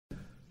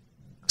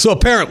So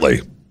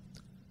apparently,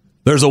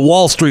 there's a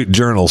Wall Street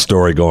Journal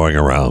story going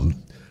around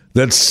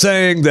that's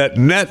saying that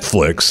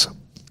Netflix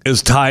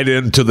is tied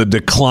into the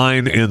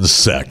decline in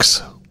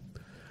sex.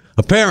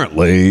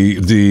 Apparently,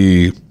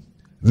 the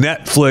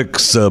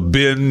Netflix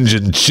binge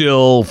and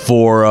chill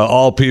for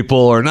all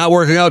people are not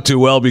working out too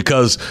well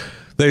because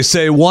they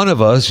say one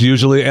of us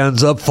usually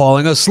ends up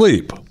falling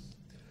asleep.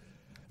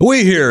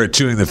 We here at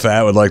Chewing the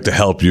Fat would like to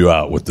help you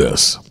out with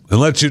this and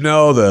let you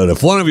know that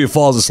if one of you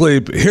falls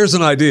asleep, here's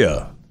an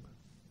idea.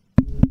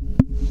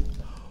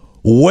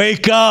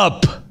 Wake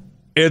up!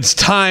 It's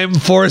time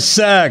for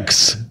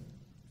sex.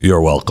 You're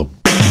welcome.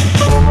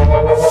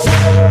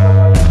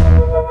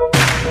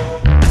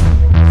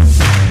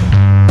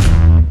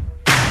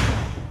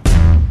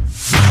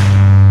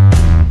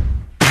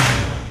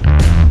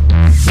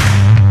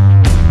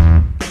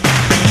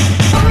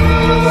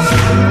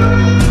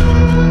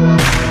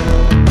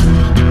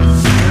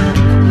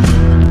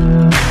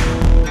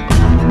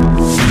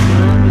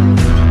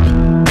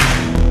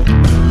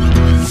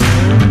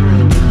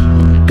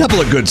 Couple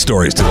of good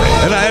stories today,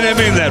 and I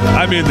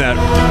mean that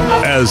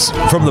as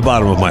from the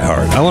bottom of my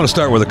heart. I want to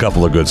start with a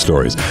couple of good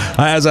stories.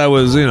 As I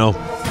was,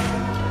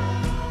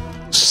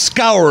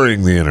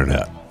 scouring the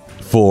internet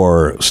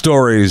for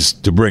stories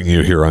to bring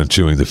you here on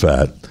Chewing the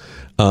Fat,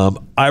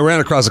 I ran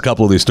across a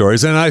couple of these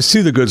stories, and I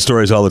see the good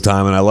stories all the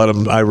time, and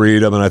I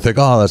read them, and I think,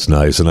 oh, that's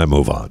nice, and I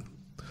move on.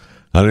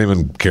 I don't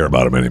even care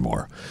about them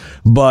anymore.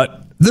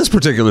 But this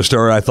particular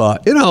story, I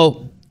thought,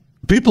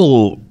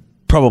 people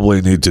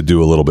probably need to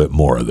do a little bit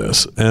more of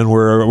this, and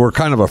we're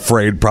kind of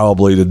afraid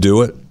probably to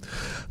do it.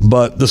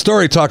 But the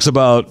story talks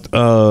about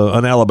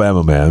an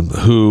Alabama man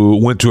who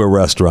went to a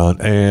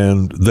restaurant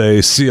and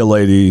they see a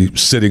lady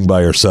sitting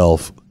by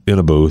herself in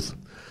a booth,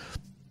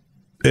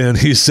 and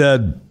he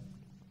said,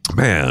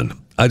 man,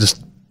 I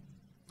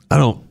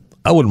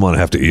wouldn't want to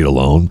have to eat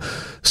alone.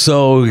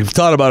 So he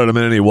thought about it a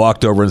minute, and he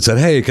walked over and said,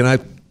 hey, can I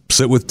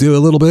sit with you a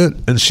little bit?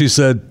 And she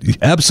said,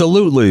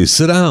 absolutely,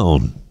 sit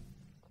down.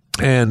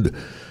 And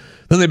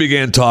then they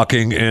began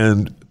talking,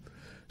 and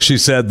she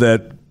said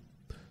that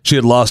she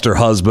had lost her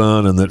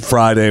husband and that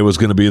Friday was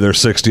going to be their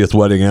 60th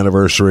wedding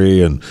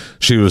anniversary, and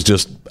she was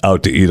just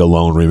out to eat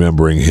alone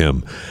remembering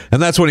him. And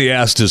that's when he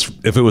asked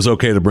if it was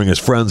okay to bring his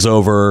friends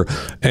over.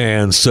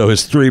 And so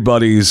his three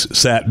buddies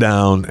sat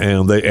down,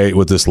 and they ate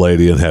with this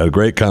lady and had a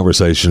great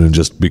conversation and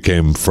just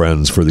became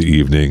friends for the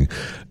evening.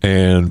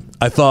 And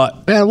I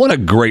thought, man, what a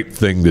great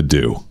thing to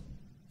do.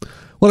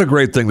 What a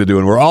great thing to do.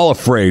 And we're all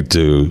afraid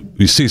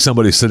you see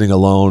somebody sitting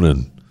alone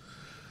and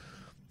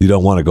you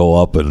don't want to go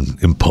up and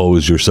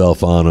impose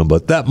yourself on them,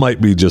 but that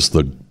might be just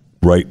the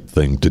right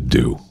thing to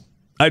do.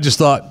 I just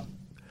thought,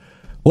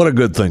 what a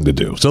good thing to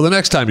do. So the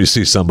next time you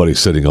see somebody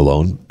sitting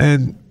alone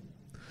and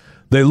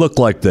they look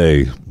like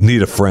they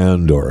need a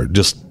friend or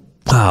just,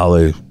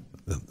 wow,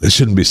 they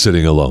shouldn't be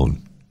sitting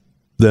alone,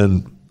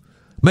 then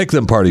make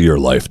them part of your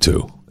life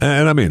too.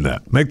 And I mean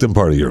that. Make them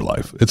part of your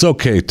life. It's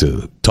okay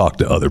to talk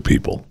to other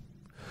people.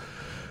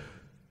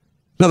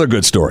 Another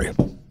good story.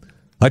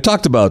 I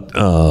talked about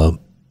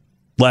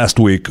last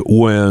week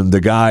when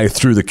the guy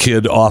threw the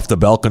kid off the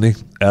balcony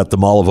at the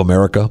Mall of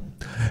America,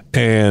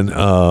 and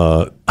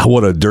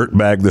what a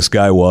dirtbag this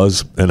guy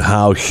was, and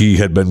how he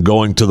had been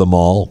going to the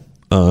mall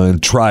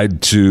and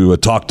tried to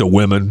talk to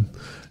women,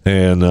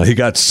 and he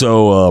got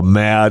so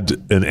mad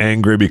and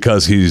angry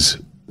because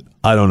he's,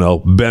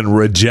 been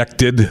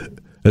rejected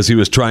as he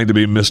was trying to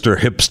be Mr.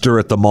 Hipster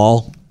at the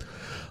mall.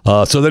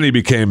 So then he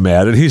became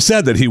mad, and he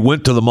said that he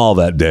went to the mall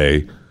that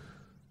day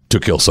to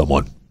kill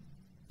someone.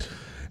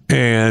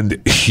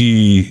 And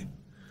he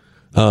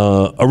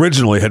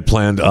originally had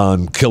planned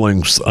on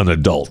killing an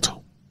adult.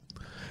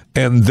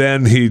 And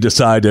then he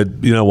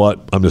decided, you know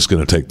what, I'm just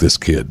going to take this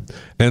kid.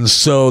 And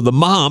so the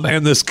mom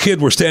and this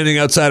kid were standing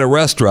outside a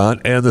restaurant,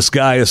 and this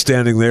guy is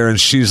standing there, and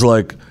she's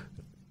like,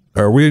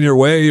 are we in your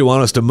way? You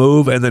want us to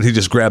move? And then he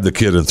just grabbed the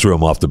kid and threw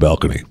him off the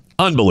balcony.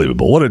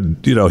 Unbelievable.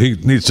 He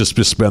needs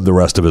to spend the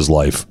rest of his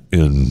life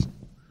in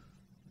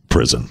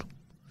prison.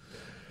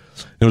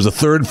 It was a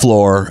third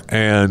floor,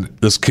 and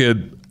this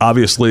kid,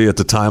 obviously at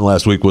the time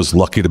last week, was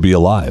lucky to be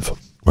alive,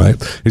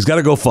 right? He's got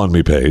a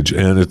GoFundMe page,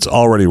 and it's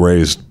already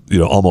raised,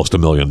 almost $1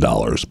 million.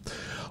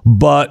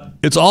 But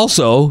it's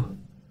also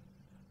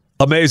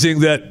amazing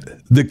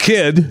that the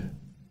kid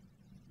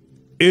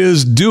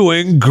is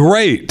doing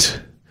great.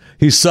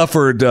 He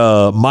suffered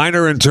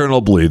minor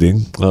internal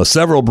bleeding,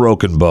 several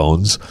broken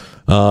bones.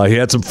 He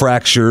had some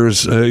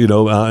fractures,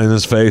 in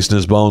his face and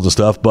his bones and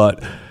stuff.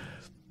 But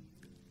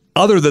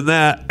other than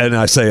that, and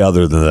I say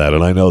other than that,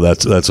 and I know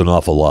that's an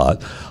awful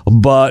lot,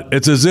 but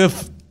it's as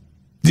if,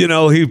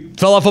 he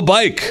fell off a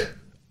bike.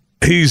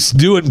 He's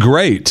doing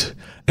great.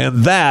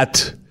 And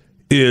that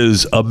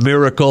is a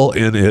miracle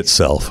in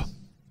itself.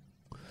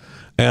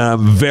 And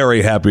I'm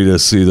very happy to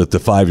see that the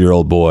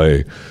 5-year-old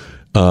boy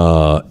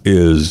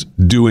is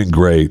doing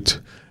great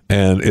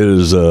And it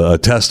is a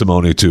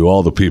testimony to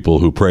all the people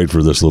who prayed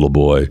for this little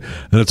boy.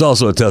 And it's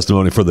also a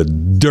testimony for the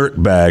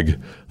dirtbag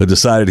that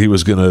decided he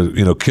was going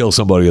to, kill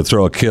somebody and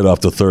throw a kid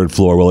off the third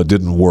floor. Well, it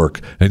didn't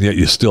work. And yet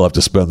you still have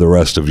to spend the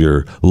rest of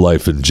your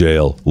life in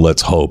jail.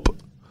 Let's hope.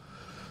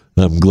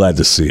 I'm glad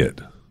to see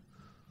it.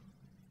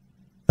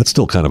 That's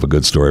still kind of a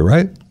good story,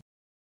 right?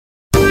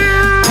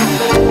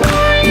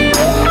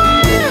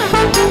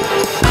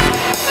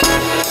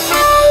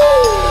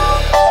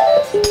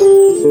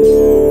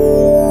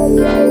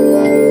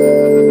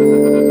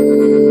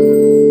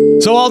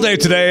 So all day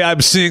today,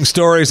 I'm seeing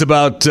stories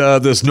about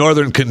this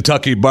Northern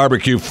Kentucky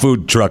barbecue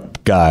food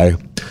truck guy,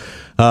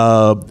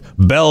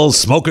 Bell's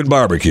Smoking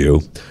Barbecue,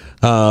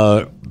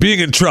 being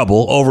in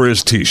trouble over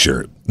his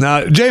T-shirt.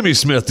 Now, Jamie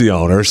Smith, the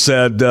owner,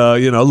 said,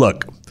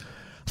 look,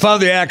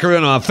 found the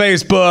acronym on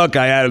Facebook.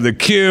 I added the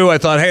Q. I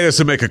thought, hey, this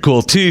would make a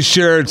cool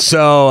T-shirt.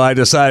 So I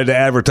decided to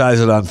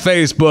advertise it on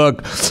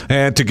Facebook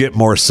and to get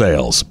more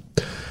sales.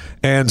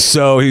 And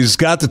so he's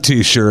got the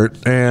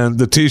T-shirt, and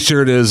the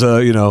T-shirt is,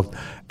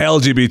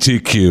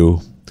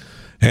 LGBTQ,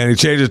 and he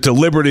changed it to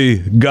Liberty,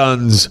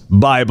 Guns,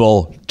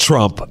 Bible,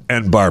 Trump,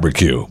 and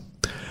Barbecue.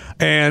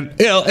 And,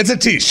 it's a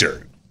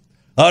T-shirt.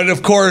 And,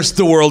 of course,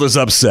 the world is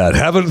upset.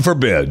 Heaven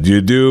forbid you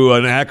do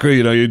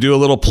you do a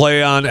little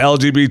play on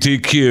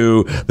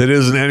LGBTQ that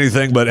isn't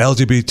anything but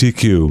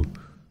LGBTQ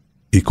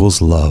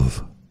equals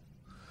love.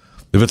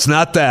 If it's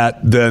not that,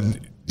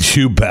 then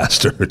you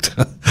bastard.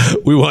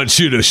 We want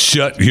you to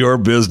shut your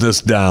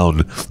business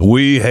down.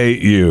 We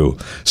hate you.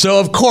 So,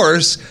 of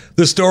course,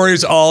 the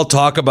stories all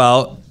talk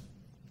about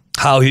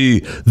how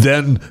he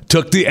then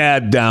took the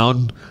ad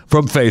down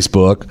from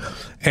Facebook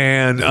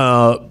and,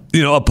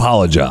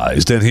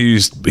 apologized. And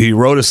he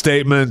wrote a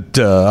statement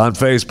on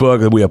Facebook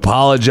that we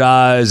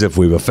apologize if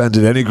we've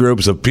offended any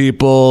groups of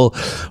people,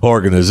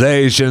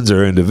 organizations,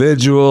 or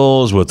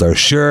individuals with our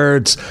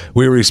shirts.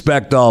 We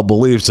respect all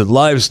beliefs and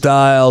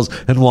lifestyles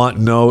and want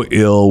no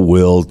ill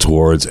will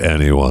towards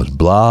anyone.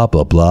 Blah,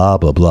 blah, blah,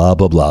 blah, blah,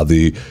 blah, blah.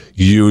 The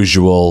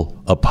usual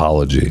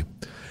apology.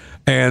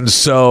 And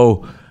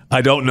so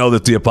I don't know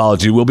that the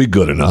apology will be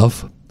good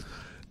enough.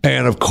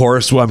 And, of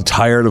course, I'm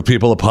tired of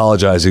people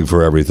apologizing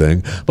for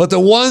everything. But the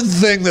one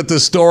thing that the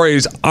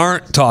stories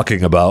aren't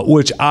talking about,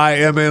 which I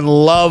am in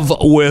love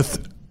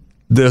with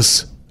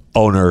this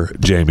owner,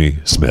 Jamie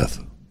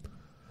Smith,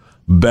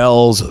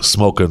 Bell's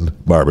Smoking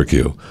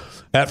Barbecue.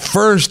 At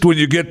first, when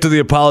you get to the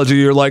apology,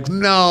 you're like,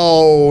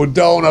 no,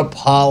 don't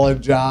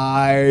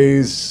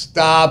apologize.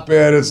 Stop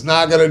it. It's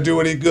not going to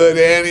do any good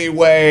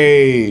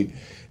anyway.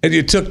 And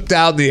you took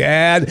down the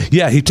ad.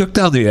 Yeah, he took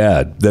down the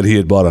ad that he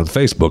had bought on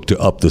Facebook to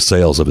up the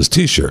sales of his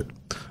T-shirt.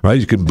 Right?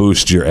 You can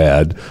boost your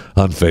ad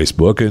on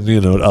Facebook, and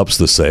it ups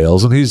the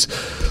sales. And he's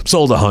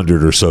sold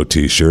 100 or so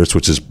T-shirts,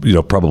 which is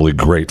probably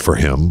great for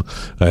him.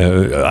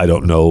 I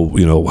don't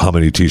know how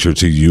many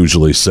T-shirts he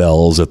usually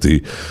sells at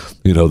the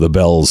the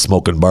Bell's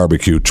Smoking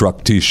Barbecue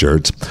truck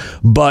T-shirts,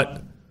 but.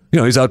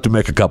 He's out to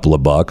make a couple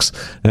of bucks,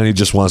 and he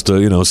just wants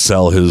to,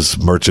 sell his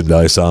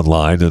merchandise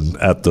online and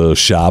at the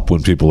shop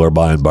when people are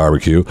buying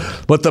barbecue.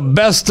 But the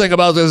best thing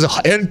about this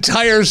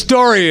entire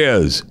story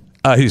is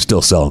he's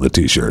still selling the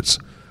T-shirts.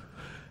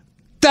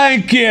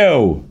 Thank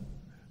you.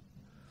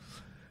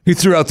 He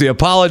threw out the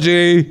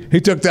apology. He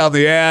took down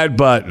the ad,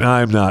 but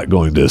I'm not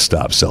going to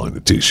stop selling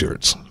the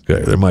T-shirts.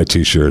 Okay, they're my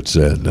T-shirts,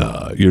 and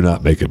you're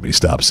not making me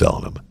stop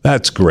selling them.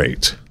 That's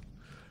great.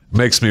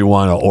 Makes me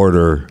want to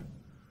order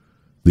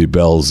the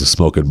Bell's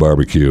Smoking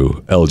Barbecue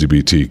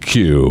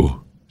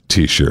LGBTQ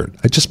T-shirt.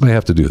 I just may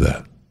have to do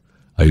that.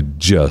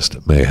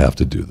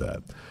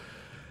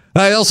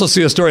 I also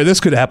see a story. This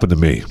could happen to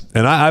me,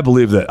 and I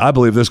believe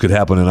this could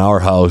happen in our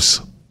house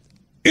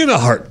in a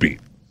heartbeat.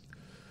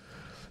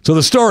 So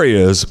the story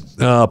is,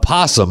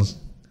 Possum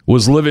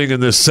was living in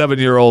this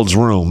 7-year-old's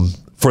room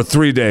for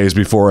 3 days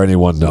before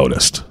anyone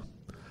noticed.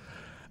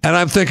 And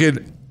I'm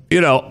thinking,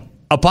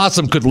 a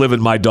possum could live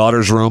in my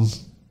daughter's room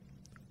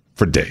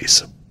for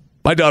days.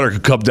 My daughter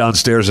could come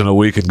downstairs in a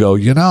week and go,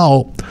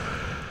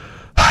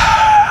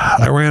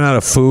 I ran out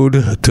of food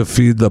to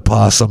feed the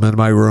possum in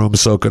my room,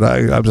 so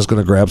I'm just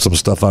going to grab some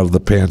stuff out of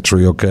the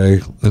pantry, okay?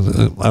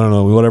 And, I don't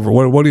know, whatever.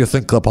 What do you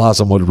think the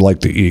possum would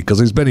like to eat? Because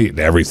he's been eating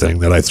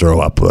everything that I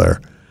throw up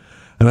there.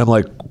 And I'm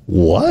like,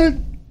 what?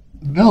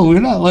 No,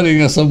 we're not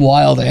letting some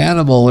wild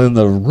animal in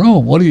the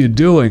room. What are you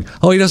doing?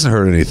 Oh, he doesn't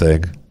hurt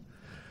anything.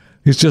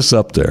 He's just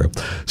up there.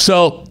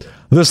 So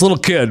this little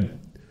kid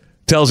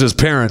tells his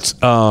parents,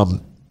 I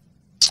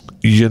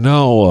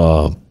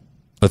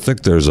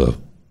think there's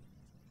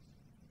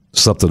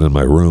something in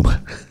my room.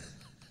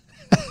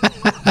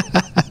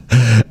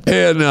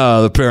 And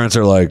the parents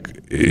are like,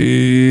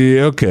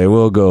 okay,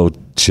 we'll go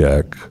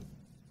check.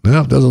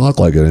 No, it doesn't look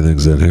like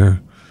anything's in here.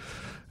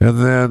 And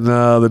then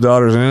the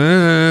daughter's,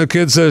 the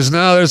kid says,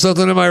 no, there's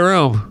something in my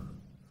room.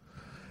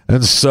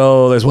 And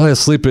so they say, well,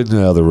 sleep in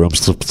the other room,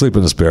 sleep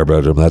in the spare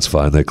bedroom. That's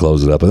fine. They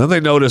close it up. And then they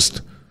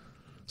noticed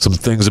some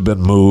things have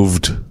been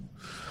moved.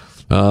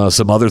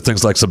 Some other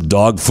things like some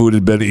dog food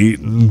had been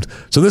eaten.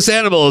 So this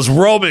animal is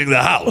roaming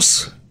the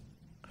house.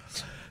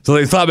 So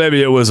they thought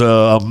maybe it was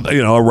a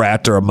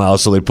rat or a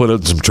mouse, so they put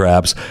in some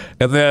traps.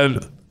 And then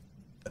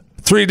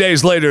 3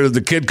 days later,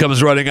 the kid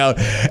comes running out.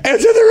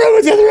 It's in the room,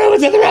 it's in the room,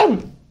 it's in the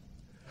room.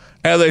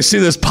 And they see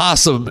this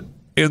possum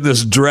in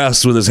this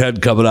dress with his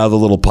head coming out of the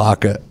little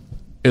pocket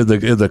in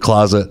the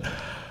closet.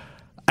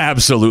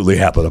 Absolutely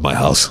happened at my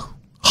house.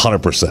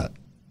 100%.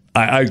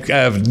 I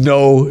have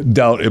no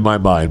doubt in my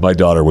mind my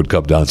daughter would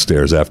come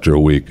downstairs after a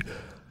week.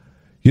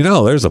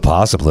 There's a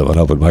possum living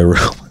up in my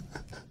room.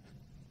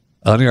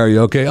 Honey, are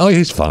you okay? Oh,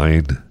 he's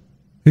fine.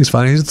 He's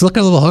fine. He's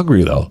looking a little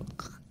hungry, though.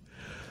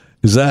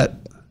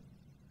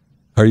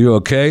 Are you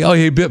okay? Oh,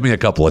 he bit me a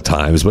couple of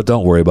times, but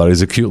don't worry about it.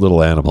 He's a cute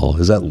little animal.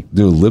 Is that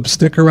new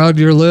lipstick around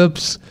your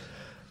lips?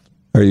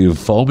 Are you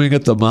foaming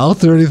at the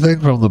mouth or anything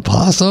from the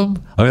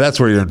possum? I mean, that's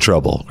where you're in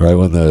trouble, right?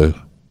 When the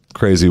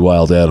crazy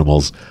wild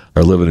animals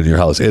are living in your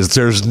house.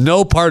 There's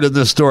no part in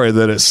this story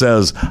that it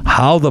says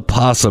how the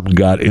possum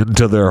got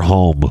into their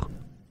home.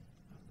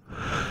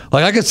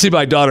 Like, I could see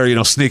my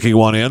daughter, sneaking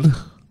one in.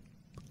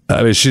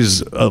 I mean,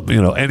 she's,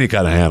 any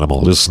kind of animal.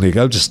 I'll just sneak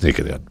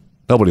it in.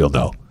 Nobody will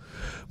know.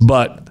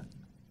 But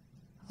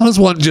how does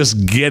one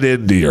just get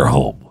into your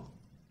home?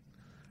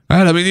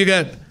 Right? I mean,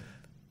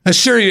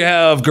 sure, you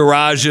have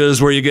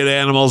garages where you get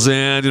animals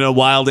in,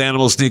 wild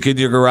animals sneak in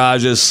your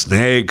garages,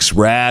 snakes,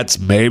 rats,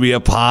 maybe a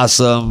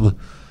possum,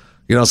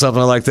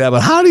 something like that.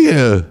 But how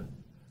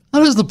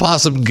does the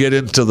possum get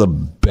into the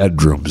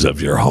bedrooms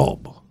of your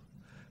home?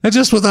 And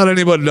just without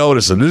anyone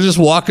noticing. You just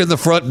walk in the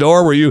front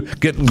door where you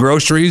getting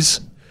groceries,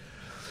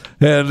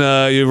 and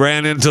you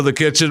ran into the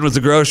kitchen with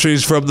the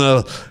groceries from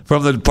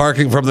the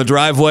parking from the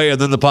driveway, and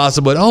then the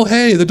possum went, "Oh,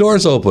 hey, the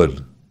door's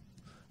open.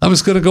 I'm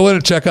just going to go in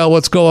and check out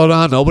what's going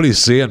on. Nobody's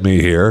seeing me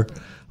here.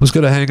 I'm just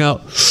going to hang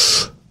out. I'm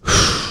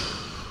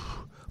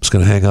just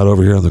going to hang out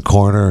over here in the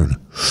corner, and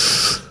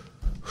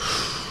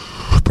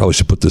probably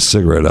should put this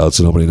cigarette out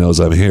so nobody knows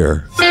I'm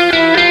here."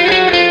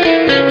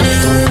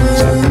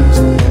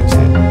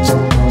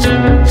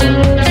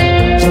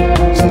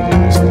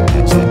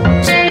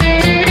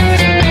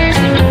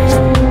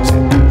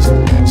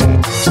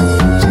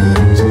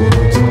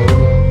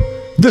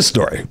 This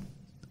story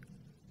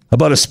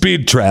about a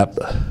speed trap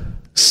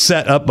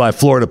set up by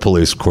Florida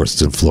police. Of course,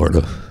 it's in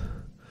Florida,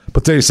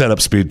 but they set up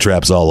speed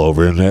traps all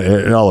over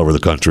and all over the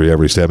country.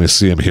 Every state, I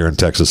see them here in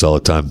Texas all the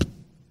time.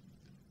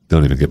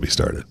 Don't even get me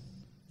started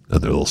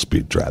on their little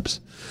speed traps.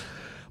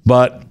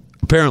 But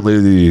apparently,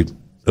 the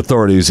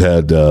authorities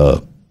had,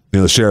 the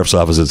sheriff's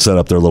office had set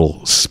up their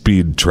little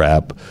speed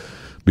trap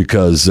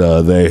because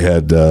they've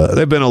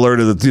been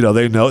alerted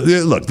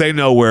that they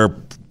know where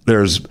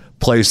there's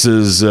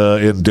places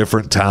in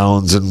different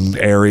towns and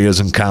areas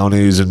and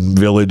counties and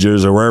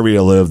villages or wherever you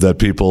live that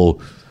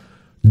people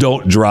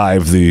don't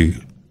drive the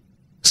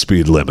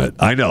speed limit.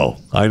 I know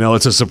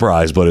it's a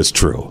surprise, but it's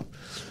true.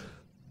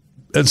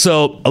 And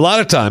so a lot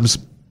of times,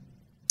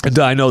 and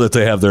I know that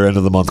they have their end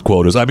of the month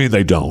quotas. I mean,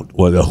 they don't.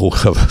 What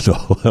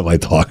am I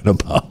talking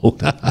about?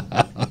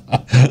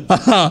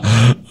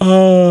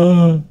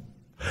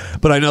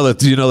 But I know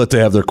that they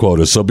have their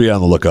quotas, so be on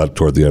the lookout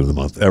toward the end of the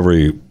month.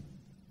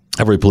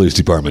 Every police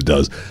department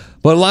does,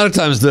 but a lot of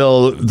times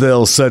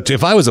they'll set.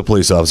 If I was a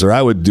police officer,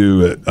 I would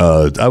do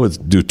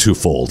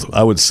twofold.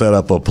 I would set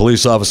up a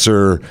police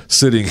officer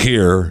sitting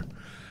here,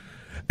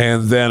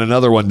 and then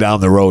another one down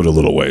the road a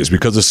little ways.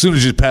 Because as soon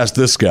as you pass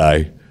this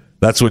guy,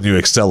 that's when you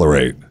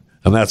accelerate,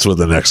 and that's when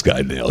the next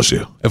guy nails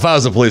you. If I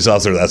was a police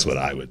officer, that's what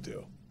I would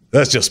do.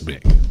 That's just me.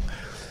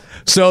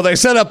 So they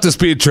set up the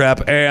speed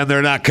trap, and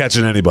they're not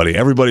catching anybody.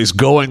 Everybody's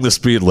going the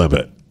speed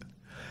limit.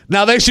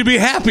 Now, they should be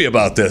happy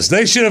about this.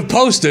 They should have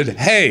posted,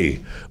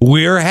 "Hey,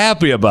 we're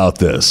happy about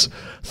this.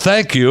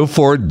 Thank you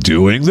for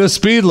doing the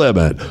speed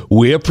limit.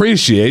 We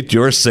appreciate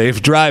your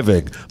safe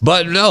driving."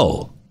 But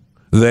no,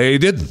 they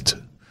didn't.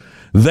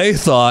 They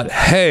thought,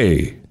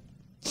 "Hey,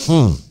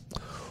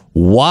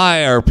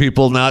 why are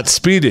people not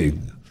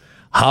speeding?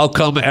 How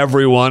come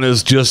everyone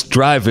is just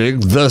driving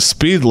the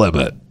speed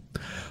limit?"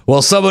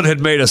 Well, someone had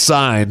made a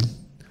sign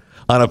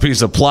on a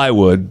piece of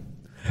plywood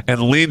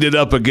and leaned it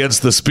up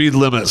against the speed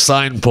limit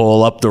sign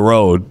pole up the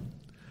road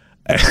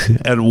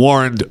and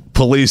warned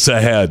police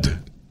ahead.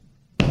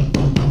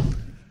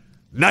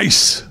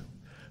 Nice.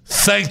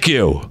 Thank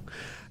you.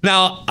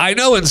 Now, I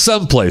know in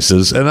some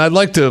places, and I'd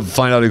like to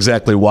find out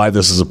exactly why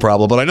this is a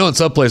problem, but I know in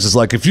some places,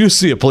 like if you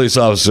see a police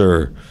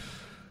officer,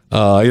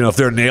 if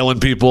they're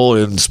nailing people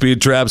in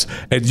speed traps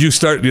and you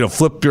start,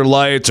 flip your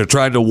lights or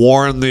trying to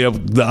warn the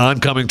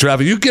oncoming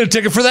traffic, you get a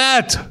ticket for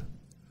that.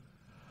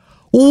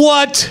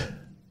 What?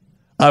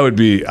 I would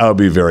be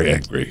very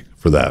angry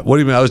for that. What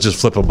do you mean? I was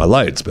just flipping my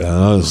lights, man.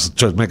 I was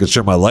just making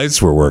sure my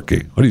lights were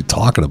working. What are you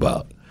talking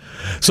about?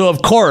 So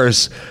of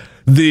course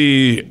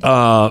the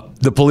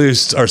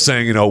police are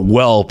saying,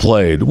 well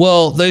played.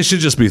 Well, they should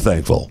just be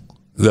thankful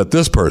that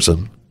this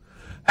person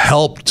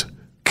helped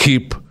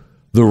keep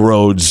the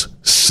roads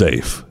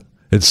safe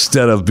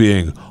instead of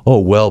being, "Oh,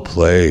 well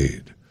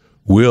played.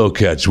 We'll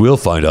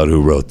find out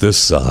who wrote this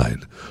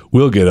sign.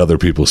 We'll get other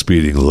people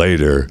speeding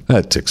later."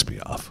 That ticks me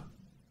off.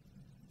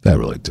 That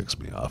really ticks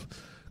me off.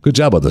 Good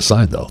job on the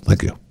sign, though.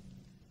 Thank you.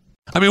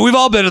 I mean, we've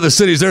all been in the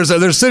cities.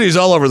 There's cities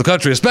all over the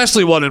country,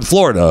 especially one in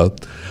Florida,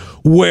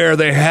 where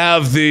they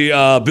have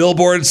the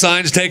billboard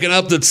signs taken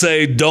up that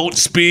say "Don't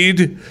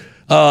speed."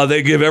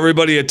 They give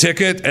everybody a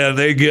ticket,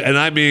 and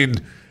I mean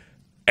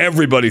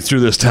everybody through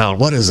this town.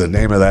 What is the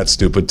name of that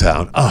stupid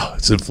town? Oh,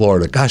 it's in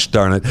Florida. Gosh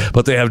darn it!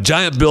 But they have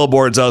giant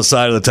billboards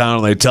outside of the town,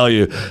 and they tell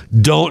you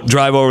don't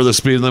drive over the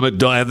speed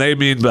limit. And they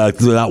mean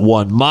not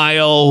 1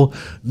 mile,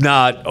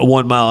 not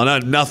 1 mile,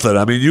 not nothing.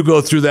 I mean, you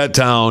go through that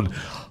town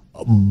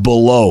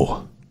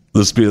below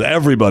the speed.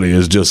 Everybody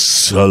is just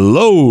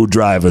slow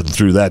driving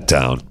through that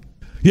town.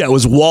 Yeah, it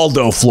was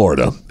Waldo,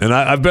 Florida, and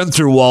I've been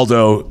through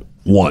Waldo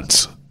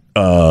once,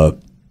 a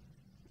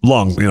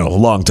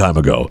long time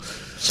ago.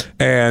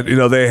 And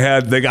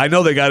I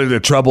know they got into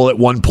trouble at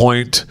one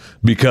point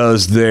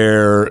because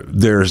their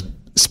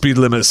speed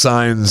limit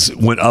signs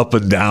went up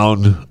and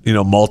down,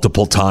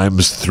 multiple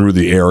times through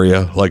the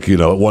area. Like,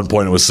 at one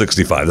point it was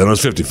 65, then it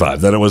was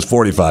 55, then it was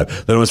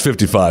 45, then it was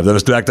 55, then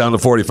it's back down to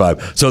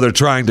 45. So they're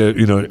trying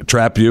to,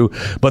 trap you.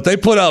 But they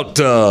put out,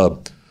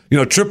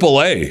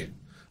 AAA,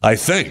 I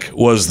think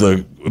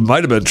it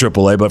might have been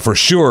AAA, but for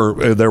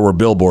sure there were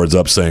billboards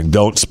up saying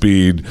don't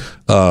speed.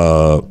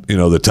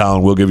 The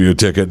town will give you a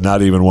ticket,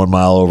 not even 1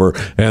 mile over.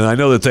 And I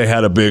know that they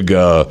had a big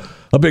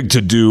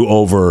to-do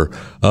over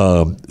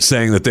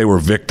saying that they were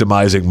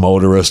victimizing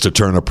motorists to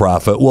turn a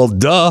profit. Well,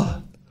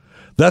 duh.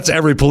 That's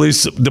every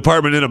police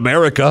department in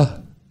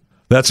America.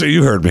 That's what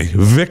you heard me.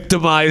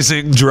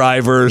 Victimizing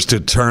drivers to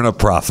turn a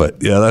profit.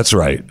 Yeah, that's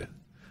right.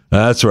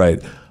 That's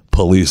right.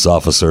 Police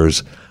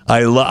officers.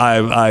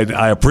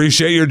 I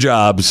appreciate your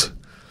jobs,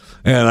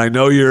 and I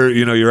know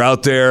you're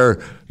out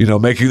there,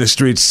 making the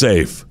streets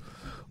safe.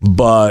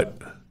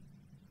 But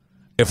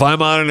if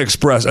I'm on an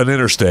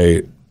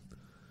interstate,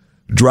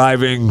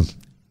 driving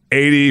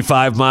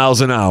 85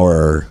 miles an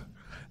hour,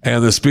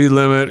 and the speed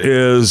limit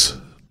is,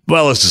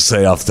 well, let's just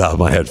say off the top of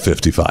my head,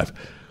 55.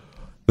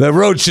 The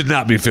road should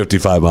not be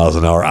 55 miles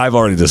an hour. I've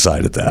already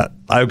decided that.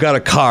 I've got a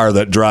car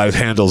that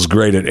handles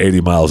great at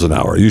 80 miles an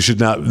hour. You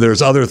should not.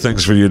 There's other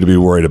things for you to be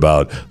worried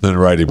about than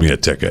writing me a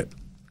ticket.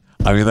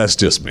 I mean, that's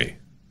just me.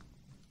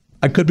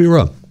 I could be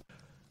wrong.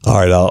 All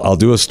right, I'll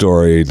do a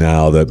story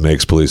now that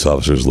makes police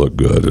officers look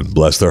good, and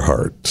bless their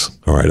hearts.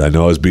 All right, I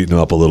know I was beating them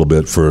up a little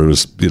bit for,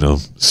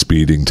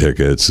 speeding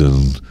tickets,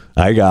 and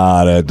I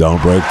got it. Don't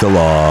break the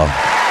law.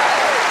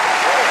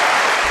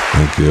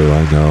 Thank you.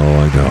 I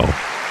know.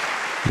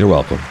 You're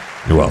welcome.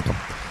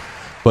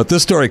 But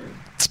this story,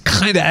 it's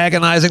kind of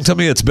agonizing to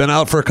me. It's been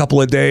out for a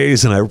couple of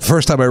days, and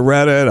first time I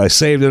read it, I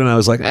saved it, and I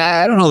was like,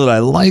 I don't know that I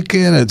like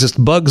it. It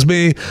just bugs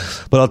me.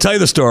 But I'll tell you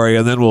the story,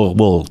 and then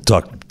we'll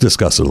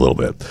discuss it a little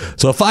bit.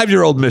 So a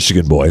 5-year-old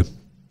Michigan boy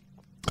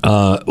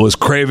was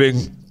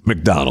craving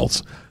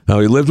McDonald's. Now,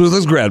 he lived with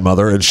his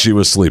grandmother, and she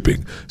was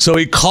sleeping. So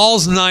he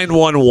calls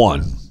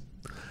 911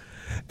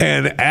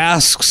 and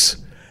asks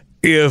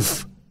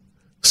if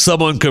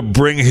someone could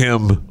bring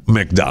him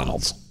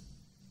McDonald's.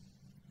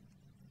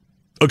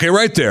 Okay,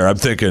 right there, I'm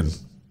thinking,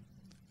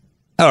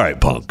 all right,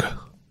 punk.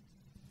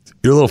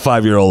 You're a little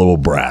 5-year-old little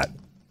brat.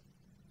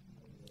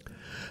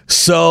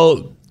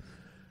 So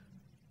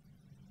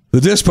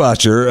the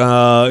dispatcher,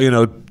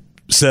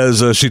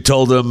 says she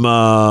told him,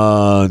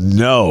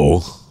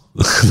 no,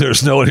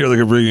 there's no one here that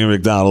can bring you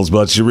McDonald's,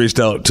 but she reached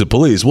out to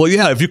police. Well,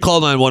 yeah, if you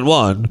call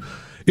 911,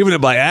 even if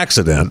by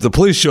accident, the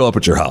police show up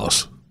at your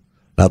house.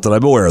 Not that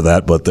I'm aware of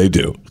that, but they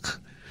do.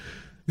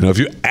 If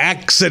you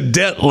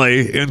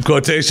accidentally, in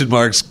quotation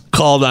marks,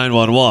 call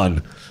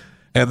 911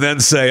 and then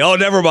say, oh,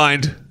 never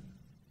mind,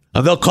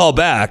 and they'll call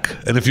back.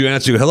 And if you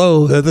answer,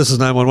 hello, this is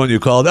 911, you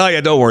called. Oh,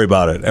 yeah, don't worry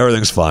about it.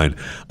 Everything's fine.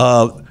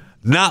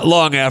 Not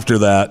long after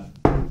that,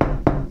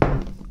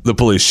 the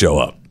police show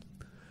up.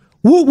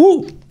 Woo,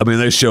 woo. I mean,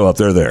 they show up.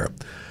 They're there.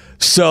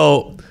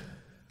 So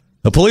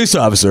the police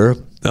officer,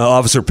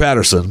 Officer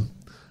Patterson,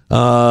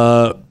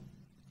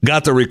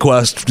 got the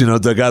request,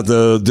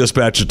 the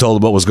dispatcher told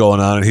him what was going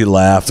on, and he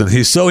laughed. And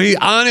he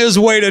on his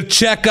way to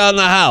check on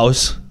the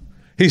house,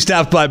 he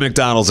stopped by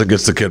McDonald's and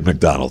gets the kid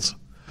McDonald's.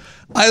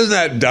 Isn't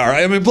that dark?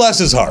 I mean, bless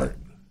his heart,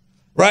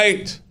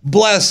 right?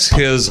 Bless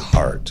his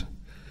heart.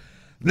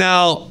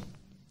 Now,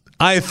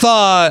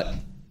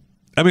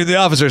 the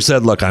officer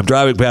said, look, I'm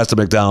driving past a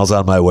McDonald's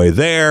on my way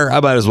there. I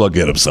might as well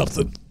get him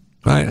something,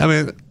 right? I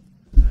mean,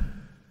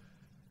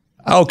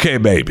 okay,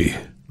 maybe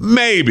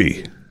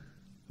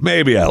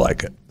I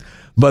like it.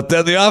 But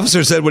then the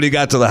officer said when he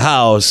got to the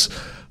house,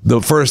 the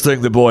first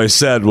thing the boy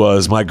said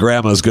was, my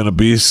grandma's going to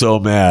be so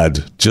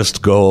mad.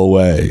 Just go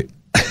away.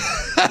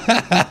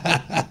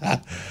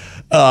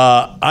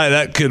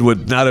 That kid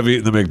would not have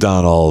eaten the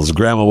McDonald's.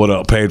 Grandma would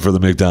have paid for the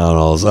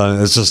McDonald's.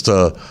 It's just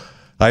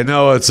I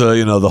know it's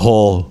the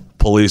whole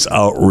police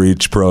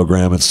outreach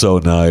program. It's so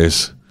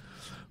nice.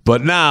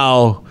 But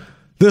now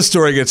this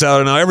story gets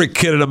out, and now every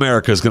kid in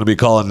America is going to be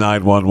calling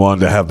 911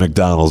 to have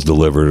McDonald's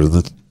delivered.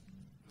 I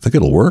think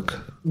it'll work.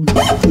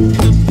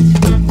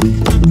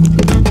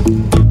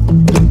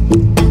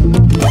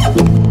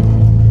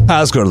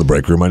 Let's go to the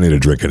break room. I need a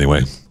drink anyway.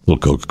 A little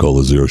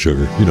Coca-Cola, zero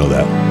sugar. You know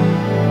that.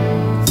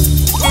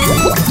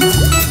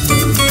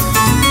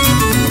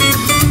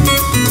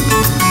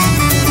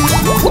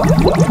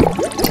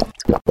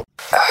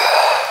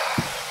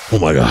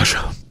 my gosh.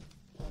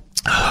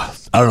 I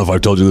don't know if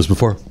I've told you this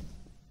before.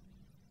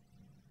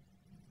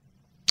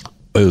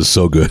 It is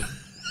so good.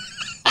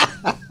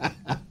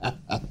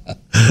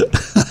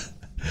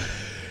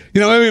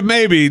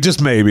 Maybe,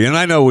 just maybe, and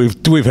I know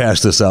we've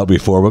hashed this out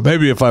before, but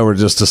maybe if I were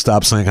just to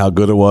stop saying how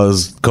good it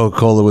was,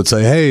 Coca-Cola would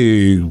say,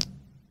 "Hey,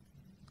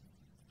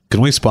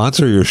 can we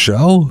sponsor your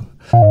show?"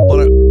 I'm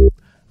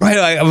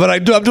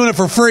doing it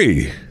for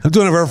free. I'm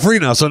doing it for free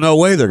now, so no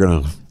way they're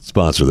going to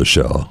sponsor the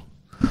show.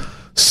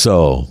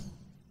 So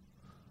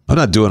I'm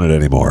not doing it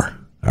anymore.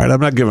 All right,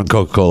 I'm not giving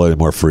Coca-Cola any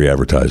more free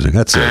advertising.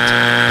 That's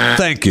it.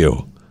 Thank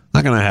you.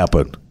 Not going to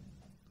happen.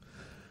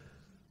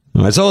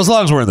 All right, so as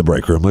long as we're in the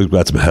break room, we've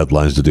got some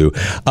headlines to do.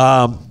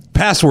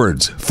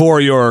 Passwords for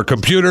your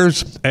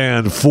computers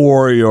and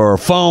for your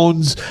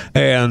phones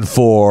and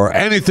for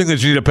anything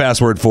that you need a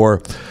password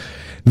for.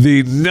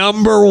 The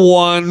number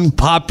one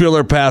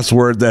popular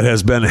password that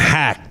has been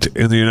hacked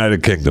in the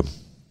United Kingdom.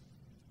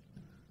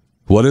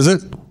 What is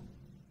it?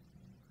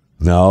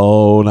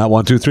 No, not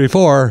 1, 2, 3,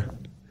 4.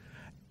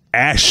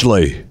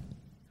 Ashley.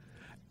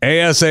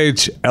 Ashley.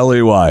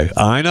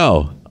 I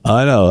know.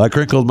 I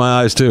crinkled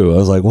my eyes too. I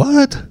was like,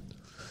 what?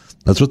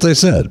 That's what they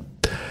said.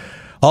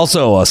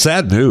 Also,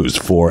 sad news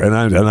for, and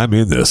I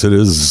mean this, it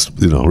is,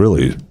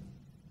 really,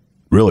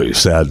 really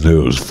sad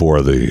news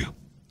for the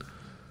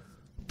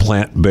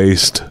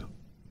plant-based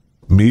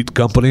meat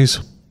companies.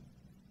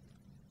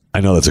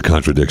 I know that's a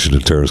contradiction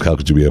in terms. How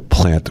could you be a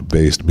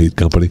plant-based meat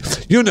company?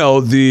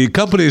 The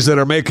companies that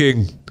are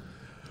making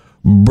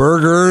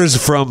burgers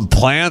from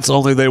plants,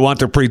 only they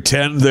want to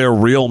pretend they're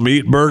real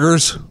meat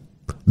burgers.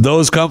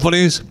 Those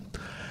companies.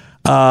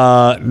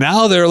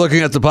 Now they're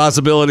looking at the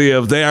possibility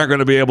of they aren't going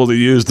to be able to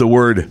use the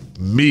word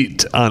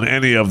meat on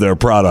any of their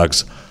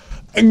products.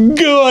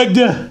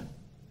 Good.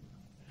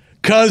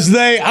 Because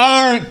they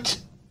aren't.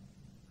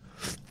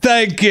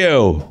 Thank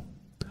you.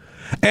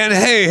 And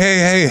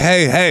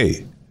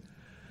hey.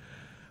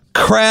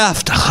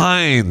 Kraft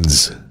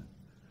Heinz.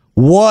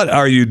 What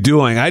are you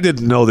doing? I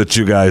didn't know that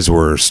you guys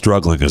were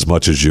struggling as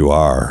much as you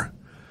are.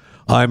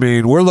 I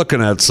mean, we're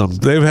looking at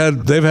they've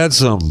had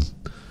some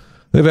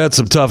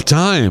tough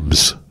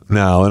times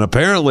now, and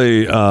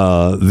apparently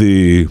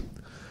the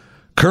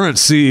current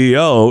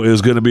CEO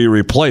is going to be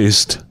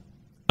replaced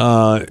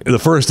the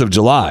 1st of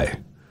July.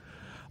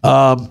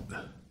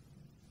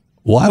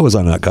 Why was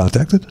I not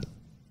contacted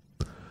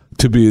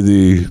to be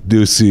the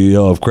new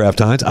CEO of Kraft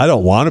Heinz? I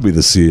don't want to be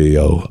the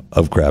CEO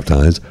of Kraft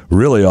Heinz.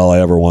 Really, all I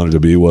ever wanted to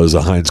be was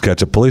a Heinz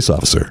ketchup police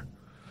officer.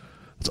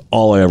 That's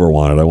all I ever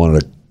wanted. I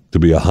wanted to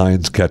be a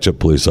Heinz ketchup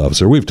police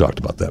officer. We've talked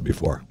about that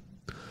before.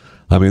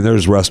 I mean,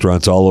 there's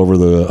restaurants all over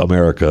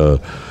America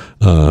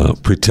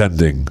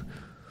pretending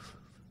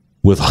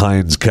with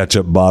Heinz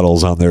ketchup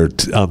bottles on their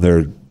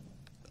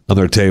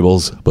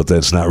tables, but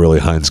that's not really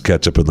Heinz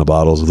ketchup in the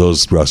bottles.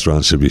 Those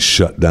restaurants should be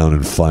shut down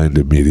and fined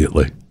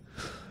immediately.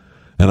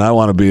 And I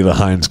want to be the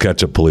Heinz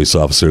ketchup police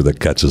officer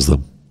that catches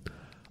them.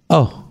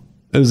 Oh,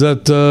 is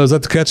that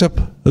the ketchup?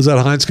 Is that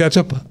Heinz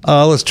ketchup?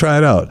 Let's try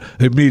it out.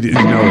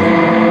 Immediately,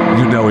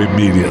 you know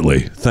immediately.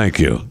 Thank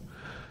you.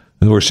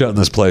 And we're shutting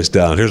this place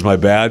down. Here's my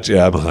badge.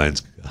 Yeah, I'm a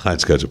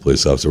Heinz ketchup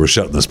police officer. We're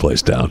shutting this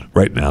place down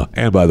right now.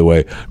 And by the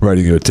way,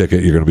 writing you a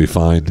ticket, you're going to be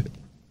fined.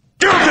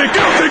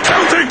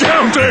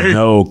 Guilty.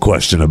 No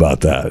question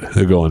about that.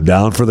 They're going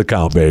down for the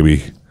count,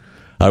 baby.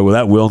 I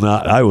will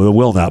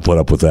not put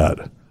up with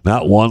that.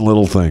 Not one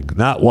little thing.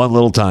 Not one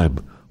little time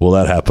will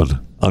that happen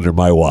under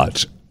my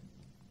watch.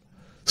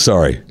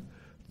 Sorry.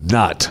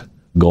 Not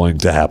going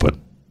to happen.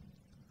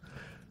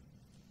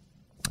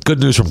 Good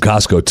news from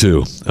Costco,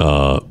 too.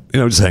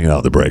 Just hanging out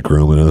in the break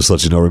room. And just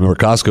let you know, remember,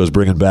 Costco's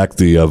bringing back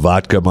the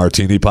vodka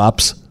martini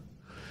pops.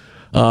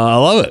 I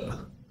love it.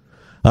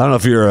 I don't know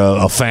if you're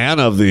a fan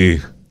of the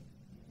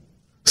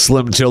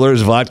Slim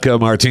Chillers vodka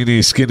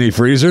martini skinny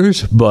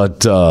freezers,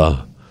 but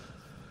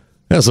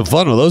have some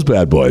fun with those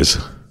bad boys.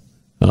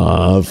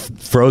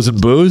 Frozen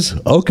booze?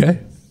 Okay.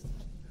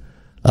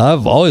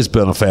 I've always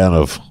been a fan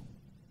of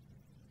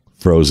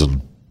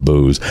frozen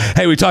booze.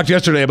 Hey, we talked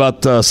yesterday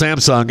about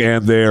Samsung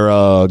and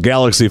their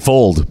Galaxy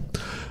Fold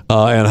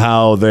and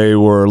how they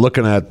were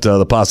looking at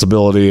the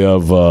possibility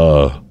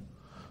of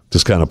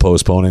just kind of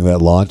postponing that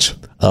launch.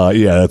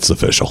 Yeah, that's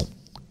official.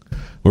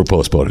 We're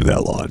postponing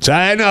that launch.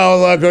 I know,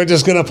 look, we're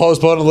just going to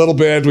postpone a little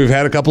bit. We've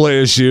had a couple of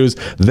issues.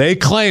 They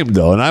claimed,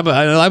 though, and I'm a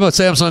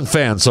Samsung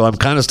fan, so I'm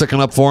kind of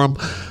sticking up for them.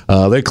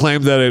 They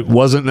claimed that it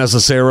wasn't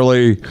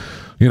necessarily,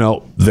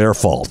 their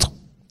fault.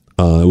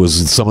 It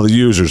was some of the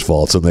users'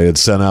 faults, and they had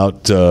sent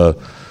out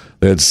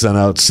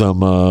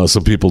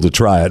some people to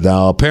try it.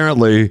 Now,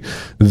 apparently,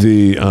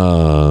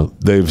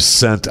 they've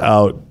sent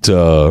out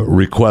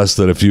requests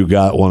that if you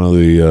got one of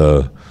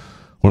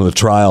the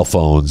trial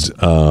phones,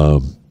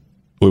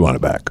 we want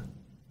it back.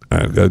 All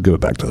right, give it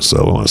back to us.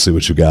 So we want to see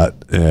what you got,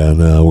 and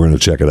we're going to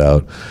check it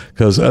out.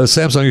 Because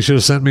Samsung, you should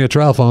have sent me a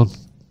trial phone.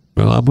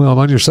 Well, I'm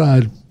on your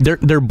side.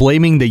 They're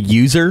blaming the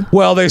user?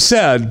 Well, they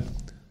said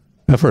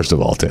Now, first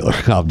of all, Taylor,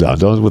 calm down.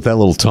 Don't with that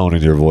little tone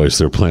in your voice.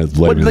 They're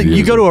blaming the you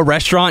user. go to a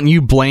restaurant and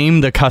you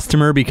blame the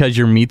customer because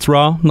your meat's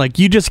raw. Like,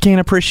 you just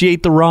can't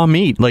appreciate the raw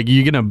meat. Like,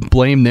 you're gonna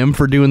blame them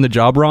for doing the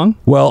job wrong?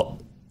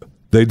 Well,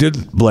 they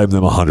didn't blame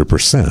them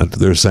 100%.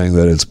 They're saying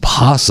that it's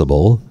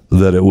possible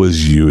that it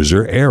was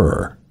user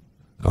error.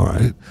 All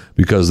right,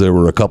 because there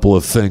were a couple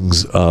of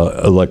things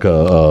like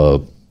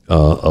a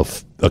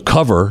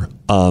cover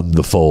on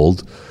the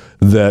fold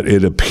that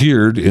it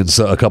appeared in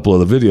a couple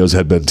of the videos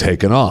had been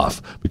taken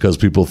off because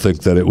people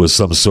think that it was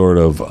some sort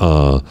of,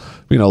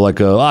 like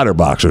a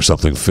OtterBox or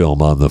something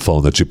film on the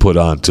phone that you put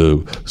on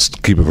to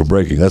keep it from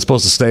breaking. That's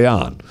supposed to stay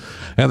on.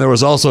 And there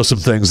was also some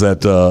things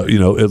that,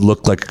 it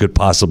looked like it could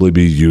possibly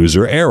be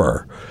user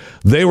error.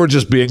 They were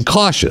just being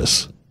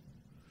cautious.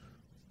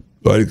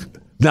 Right?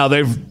 Now,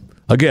 they've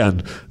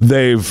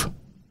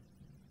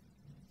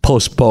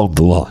postponed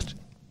the launch.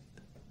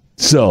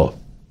 So,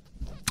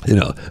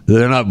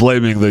 they're not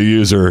blaming the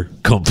user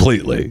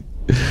completely.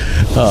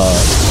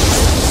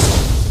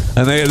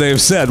 And they've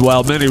said,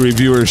 while many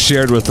reviewers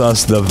shared with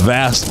us the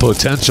vast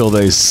potential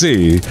they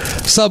see,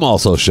 some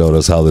also showed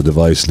us how the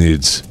device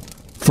needs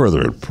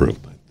further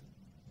improvement.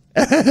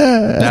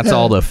 That's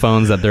all the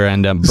phones that they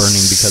end up burning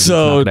because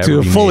so it's not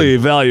to fully made.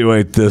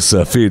 evaluate this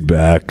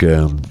feedback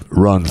and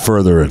run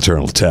further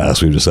internal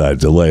tests, we've decided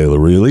to delay the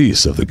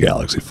release of the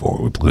Galaxy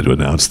 4. We plan to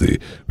announce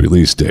the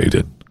release date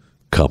in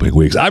coming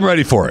weeks. I'm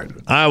ready for it.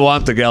 I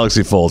want the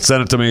Galaxy Fold.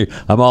 Send it to me.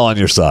 I'm all on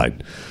your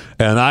side.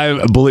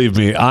 And believe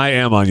me, I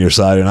am on your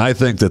side. And I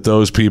think that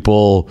those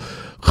people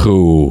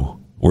who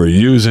were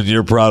using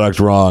your product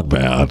wrong,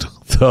 man,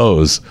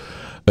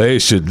 they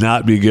should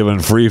not be given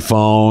free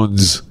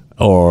phones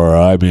or,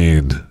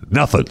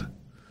 nothing.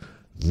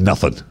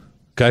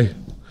 Okay?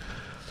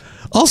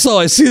 Also,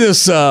 I see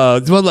this,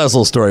 one last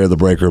little story of the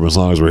break room as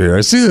long as we're here.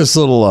 I see this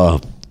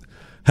little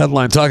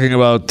headline talking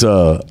about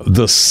the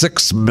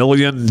 $6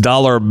 million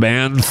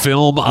man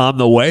film on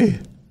the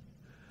way.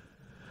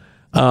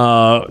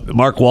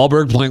 Mark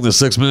Wahlberg playing the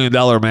 $6 million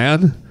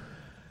man.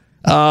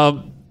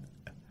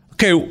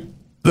 Okay,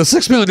 the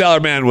 $6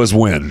 million man was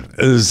when?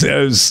 It was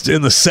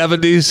in the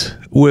 70s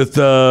with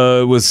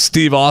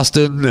Steve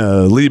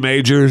Austin, Lee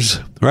Majors,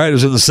 right? It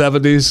was in the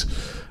 70s.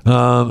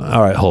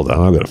 All right, hold on.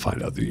 I'm going to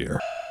find out the year.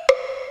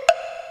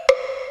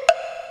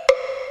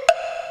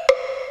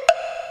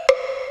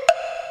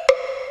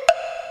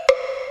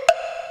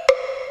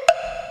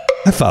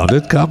 I found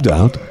it. Calm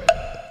down.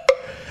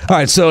 All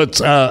right, so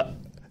it's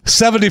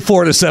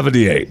 74 to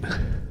 78. All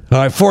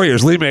right, 4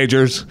 years. Lee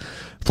Majors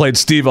played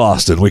Steve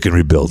Austin. We can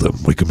rebuild him.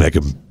 We can make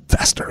him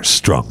faster,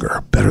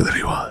 stronger, better than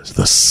he was.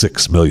 The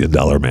 $6 million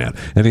man.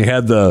 And he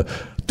had the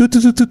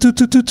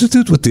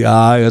with the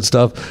eye and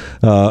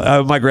stuff.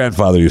 My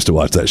grandfather used to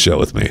watch that show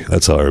with me.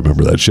 That's how I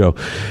remember that show.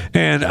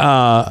 And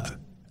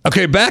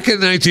okay, back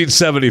in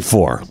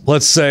 1974,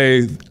 let's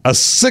say a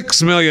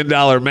 $6 million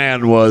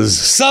man was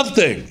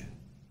something.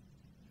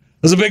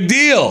 It was a big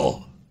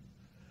deal.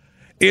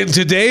 In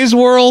today's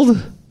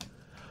world,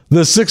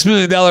 the $6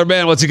 million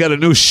man, what's he got, a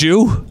new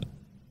shoe?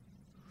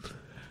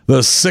 The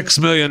 $6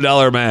 million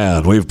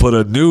man, we've put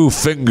a new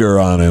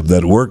finger on him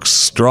that works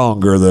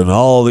stronger than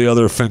all the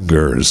other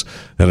fingers,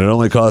 and it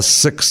only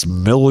costs $6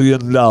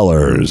 million.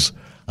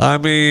 I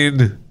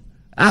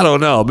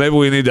don't know. Maybe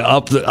we need to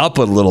up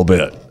a little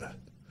bit.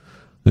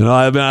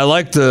 I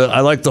like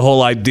the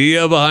whole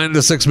idea behind the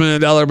 $6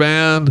 million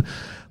man,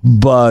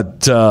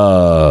 but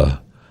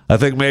I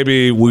think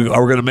maybe we're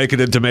going to make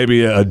it into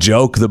maybe a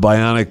joke, the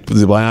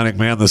bionic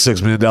man, the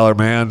 $6 million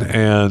man,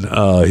 and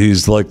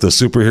he's like the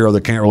superhero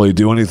that can't really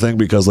do anything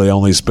because they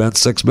only spent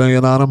 $6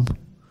 million on him.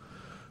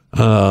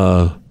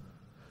 I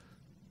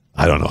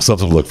don't know,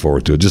 something to look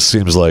forward to. It just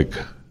seems like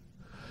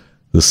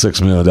the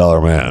 $6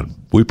 million man.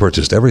 We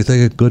purchased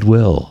everything at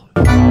Goodwill.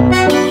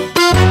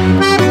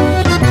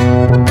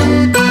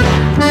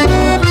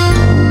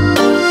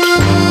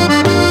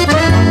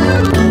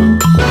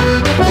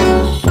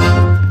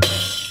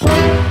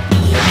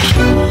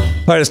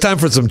 All right, it's time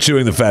for some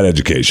Chewing the Fat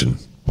education.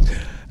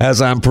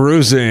 As I'm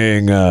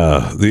perusing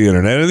the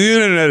internet, and the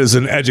internet is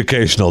an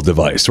educational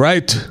device,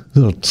 right?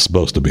 It's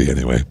supposed to be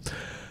anyway.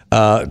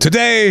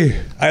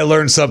 Today, I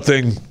learned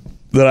something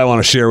that I want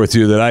to share with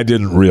you that I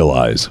didn't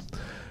realize.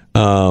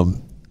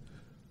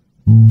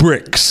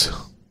 Bricks.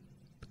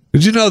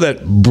 Did you know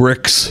that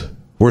bricks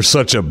were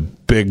such a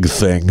big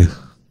thing?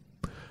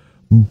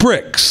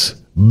 Bricks.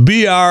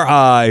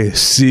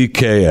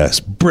 B-R-I-C-K-S.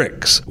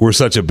 Bricks were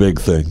such a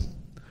big thing.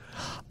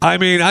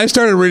 I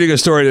started reading a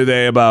story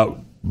today about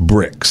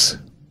bricks.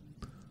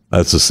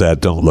 That's a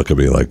sad, don't look at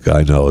me like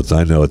I know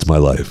it's my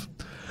life.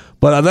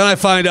 But then I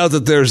find out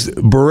that there's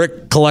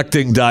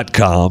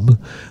brickcollecting.com.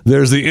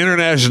 There's the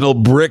International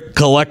Brick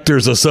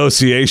Collectors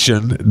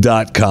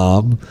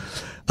Association.com.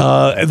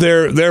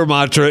 Their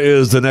mantra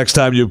is the next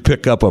time you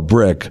pick up a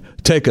brick,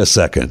 take a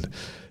second.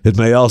 It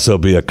may also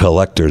be a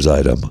collector's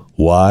item.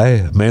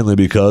 Why? Mainly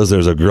because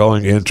there's a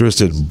growing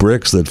interest in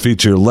bricks that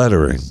feature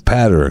lettering,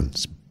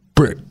 patterns,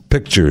 brick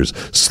pictures,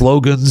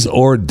 slogans,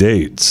 or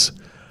dates.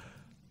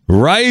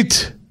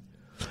 Right?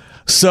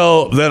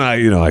 So then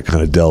I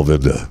kind of delve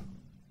into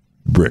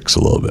bricks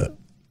a little bit.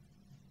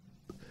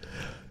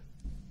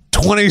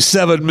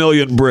 27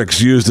 million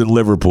bricks used in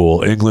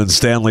Liverpool, England's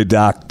Stanley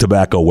Dock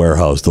Tobacco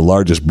Warehouse, the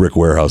largest brick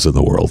warehouse in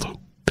the world.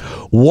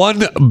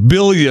 1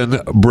 billion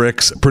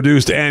bricks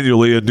produced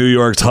annually in New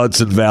York's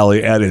Hudson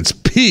Valley at its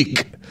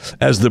peak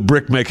as the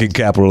brick-making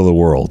capital of the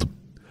world.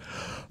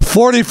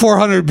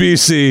 4400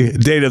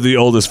 BC, date of the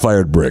oldest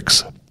fired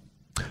bricks.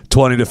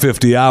 20 to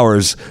 50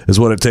 hours is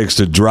what it takes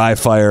to dry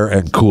fire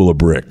and cool a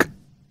brick.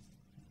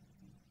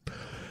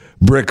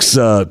 Bricks,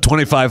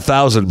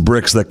 25,000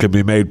 bricks that can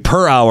be made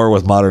per hour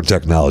with modern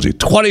technology.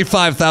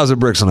 25,000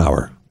 bricks an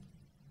hour.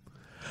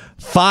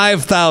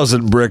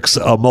 5,000 bricks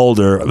a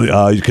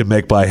molder you can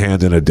make by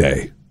hand in a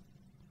day.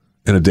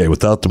 In a day,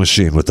 without the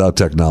machine, without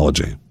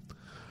technology.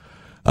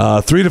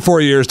 3 to 4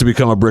 years to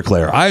become a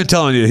bricklayer. I'm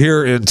telling you,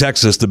 here in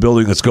Texas, the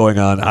building that's going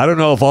on, I don't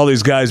know if all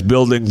these guys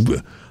building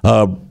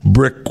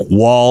brick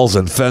walls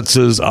and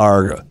fences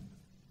are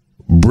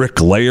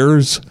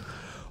bricklayers,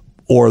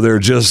 or they're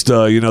just,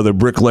 the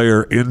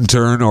bricklayer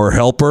intern or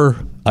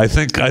helper. I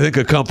think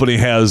a company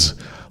has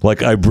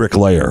like a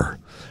bricklayer,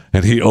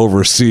 and he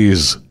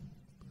oversees.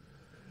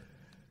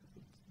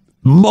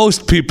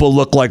 Most people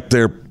look like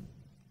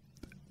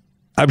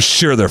I'm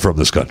sure they're from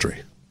this country.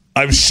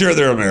 I'm sure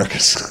they're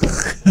Americans.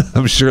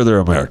 I'm sure they're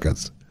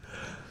Americans.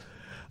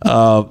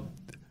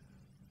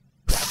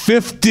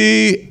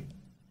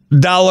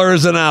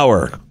 $50 an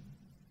hour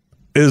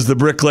is the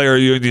bricklayer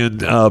union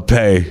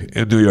pay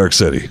in New York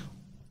City.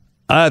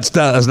 That's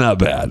not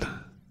bad.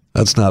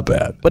 That's not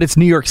bad. But it's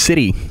New York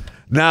City.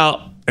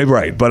 Now,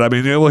 right. But I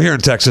mean, here in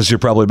Texas, you're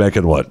probably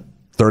making what?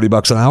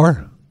 $30 an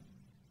hour?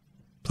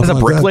 As a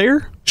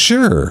bricklayer?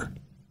 Sure. I'm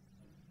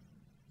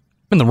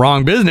in the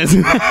wrong business.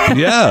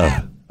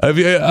 Yeah.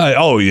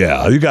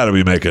 Yeah. You got to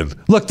be making.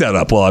 Look that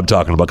up while I'm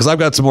talking about, because I've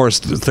got some more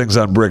things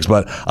on bricks.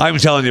 But I'm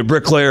telling you,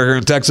 bricklayer here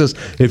in Texas,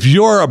 if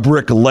you're a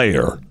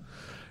bricklayer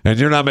and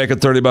you're not making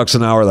 $30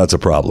 an hour, that's a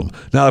problem.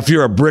 Now, if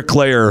you're a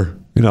bricklayer,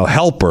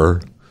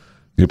 helper,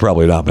 you're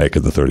probably not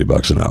making the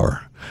 $30 an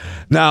hour.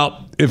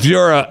 Now, if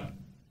you're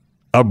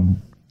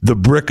the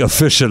brick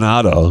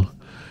aficionado,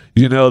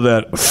 you know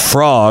that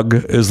frog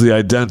is the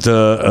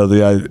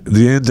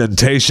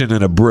indentation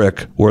in a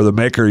brick where the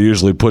maker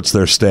usually puts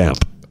their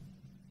stamp.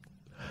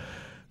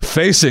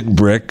 Facing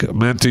brick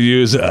meant to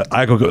use. We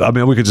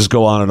could just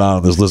go on and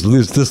on this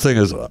list. This thing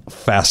is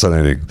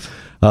fascinating.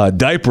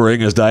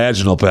 Diapering is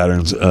diagonal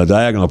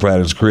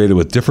patterns created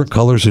with different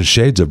colors and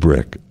shades of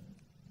brick.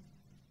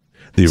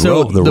 The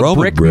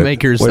Roman brick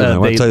makers. Wait a minute, I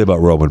want to tell you about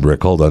Roman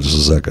brick. Hold on just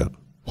a second.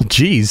 Well,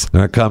 geez.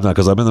 All right, calm down,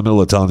 because I'm in the middle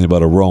of telling you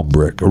about a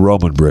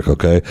Roman brick,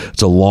 okay?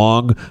 It's a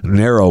long,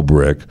 narrow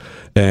brick,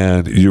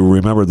 and you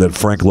remember that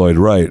Frank Lloyd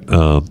Wright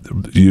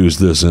used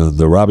this in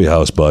the Robbie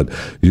House, but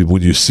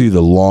when you see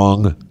the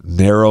long,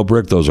 narrow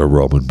brick, those are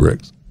Roman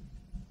bricks.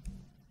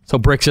 So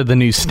bricks are the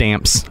new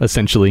stamps,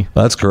 essentially.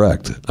 That's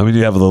correct. I mean,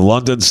 you have the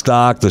London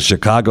stock, the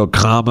Chicago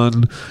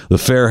Common, the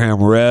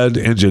Fareham Red,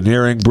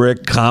 engineering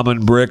brick,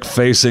 common brick,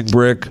 facing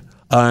brick.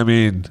 I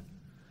mean...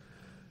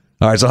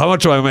 All right, so how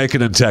much am I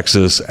making in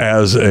Texas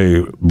as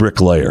a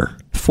bricklayer?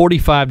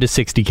 45 to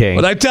 60K.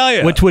 What I tell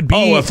you? Which would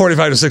be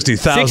 45 to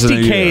 60,000 a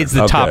year. 60K is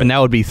the top, and that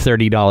would be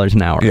 $30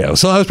 an hour. Yeah,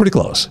 so that was pretty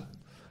close.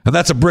 And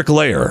that's a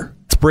bricklayer.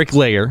 It's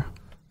bricklayer.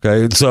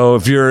 Okay, and so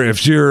if you're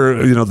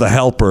the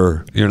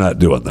helper, you're not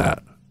doing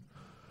that.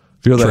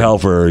 If you're the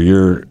helper,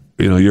 you're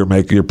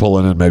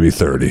pulling in maybe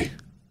 30.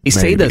 They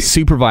say the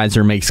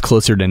supervisor makes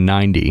closer to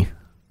 90.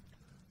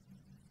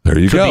 There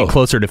you go. Could be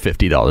closer to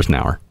 $50 an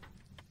hour.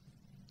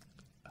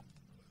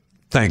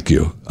 Thank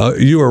you.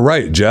 You were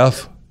right,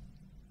 Jeff.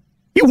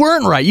 You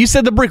weren't right. You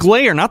said the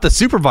bricklayer, not the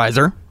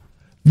supervisor.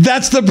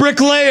 That's the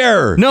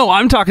bricklayer. No,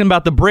 I'm talking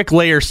about the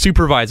bricklayer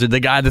supervisor,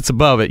 the guy that's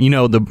above it.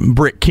 The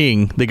brick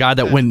king, the guy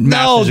that went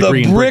master's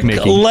degree in brickmaking. No,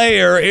 the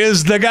bricklayer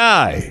is the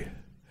guy.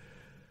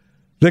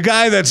 The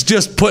guy that's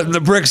just putting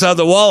the bricks on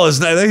the wall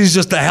he's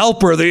just the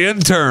helper, the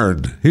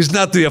intern. He's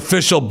not the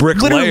official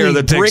bricklayer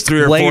that takes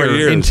 3 or 4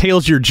 years.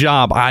 Entails your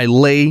job. I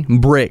lay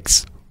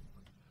bricks.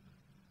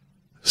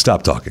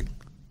 Stop talking.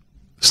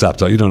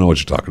 You don't know what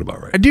you're talking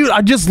about, right? Dude,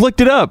 I just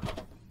looked it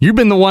up. You've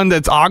been the one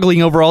that's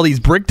ogling over all these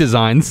brick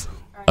designs.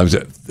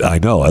 I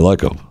know. I like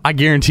them. I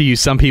guarantee you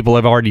some people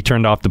have already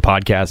turned off the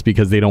podcast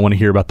because they don't want to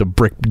hear about the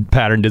brick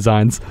pattern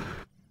designs.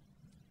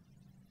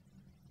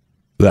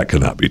 That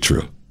cannot be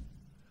true.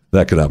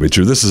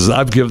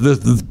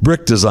 This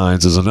brick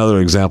designs is another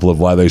example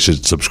of why they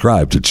should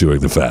subscribe to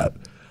Chewing the Fat.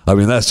 I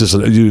mean, that's just,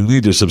 you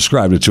need to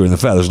subscribe to Chewing the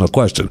Fat. There's no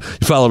question.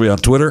 You follow me on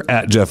Twitter,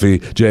 @Jeffy,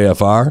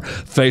 JFR,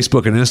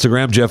 Facebook and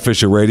Instagram, Jeff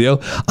Fisher Radio.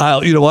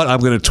 You know what?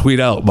 I'm going to tweet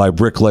out my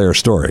bricklayer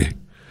story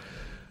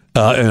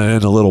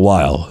in a little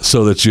while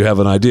so that you have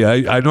an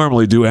idea. I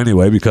normally do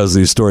anyway because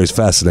these stories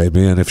fascinate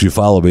me. And if you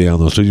follow me on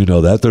those, so you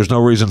know that. There's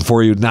no reason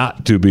for you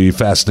not to be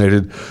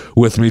fascinated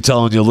with me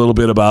telling you a little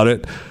bit about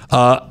it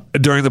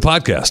during the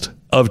podcast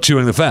of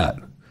Chewing the Fat.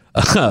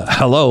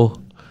 Hello.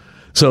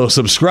 So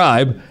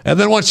subscribe, and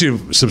then once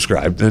you've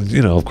subscribed,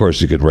 then, of course,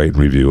 you can rate and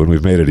review, and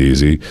we've made it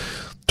easy.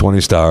 20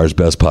 stars,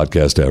 best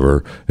podcast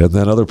ever. And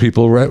then other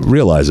people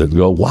realize it and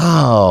go,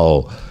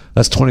 wow,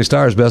 that's 20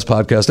 stars, best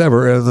podcast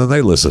ever. And then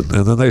they listen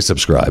and then they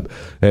subscribe.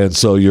 And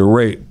so your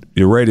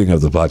rating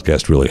of the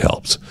podcast really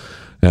helps.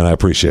 And I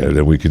appreciate it.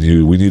 And we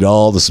need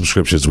all the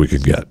subscriptions we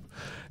can get.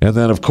 And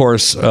then, of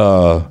course,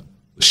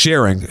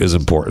 sharing is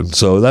important.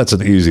 So that's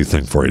an easy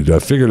thing for you. I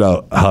figured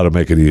out how to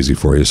make it easy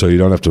for you so you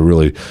don't have to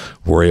really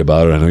worry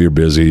about it. I know you're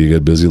busy. You got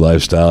a busy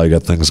lifestyle. You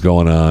got things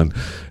going on.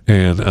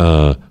 And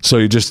so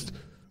you just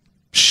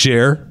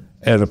share,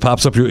 and it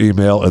pops up your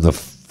email. And the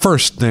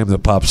first name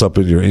that pops up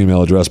in your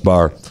email address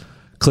bar,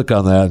 click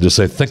on that and just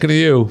say, thinking of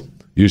you.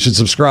 You should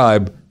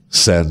subscribe,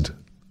 send,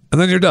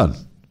 and then you're done.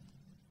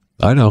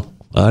 I know.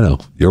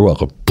 You're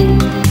welcome.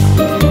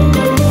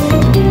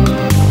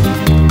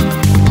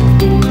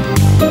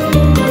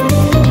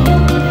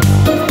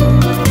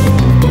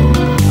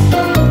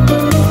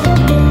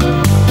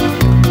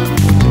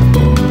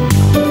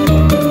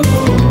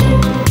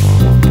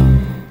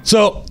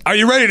 So, are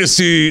you ready to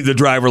see the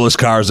driverless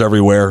cars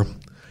everywhere?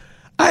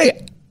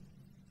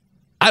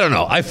 I don't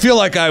know. I feel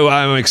like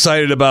I'm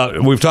excited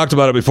about, we've talked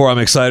about it before, I'm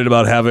excited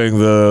about having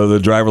the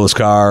driverless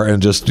car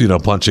and just,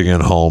 punching in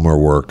home or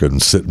work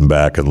and sitting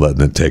back and letting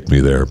it take me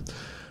there.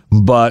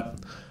 But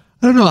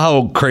I don't know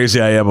how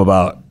crazy I am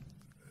about,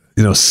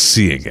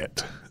 seeing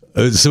it.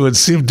 So it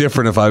seemed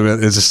different if I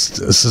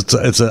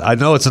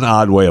know it's an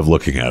odd way of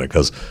looking at it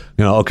because,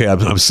 okay,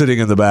 I'm sitting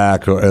in the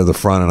back or in the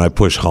front and I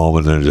push home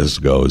and then it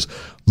just goes.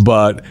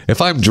 But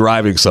if I'm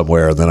driving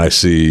somewhere and then I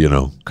see,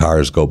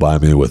 cars go by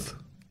me with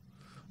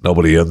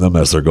nobody in them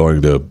as they're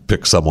going to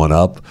pick someone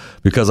up,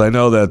 because I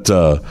know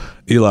that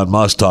Elon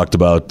Musk talked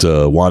about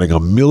wanting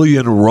 1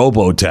 million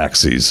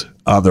robo-taxis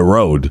on the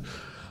road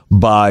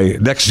by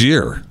next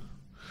year.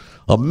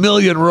 1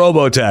 million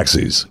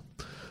robo-taxis.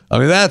 I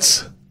mean,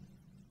 that's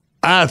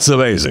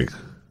amazing.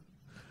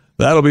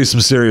 That'll be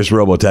some serious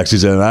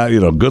robo-taxis,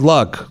 and good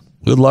luck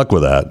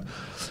with that.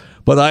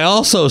 But I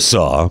also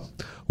saw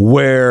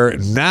where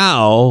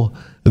now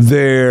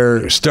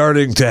they're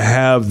starting to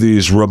have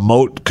these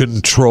remote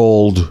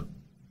controlled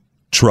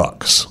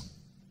trucks,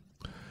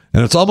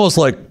 and it's almost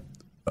like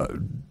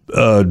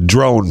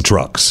drone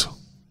trucks.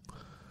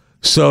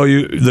 So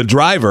the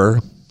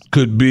driver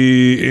could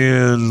be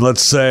in,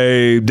 let's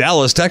say,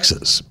 Dallas,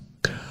 Texas,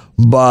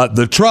 but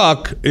the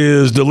truck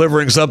is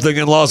delivering something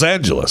in Los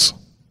Angeles.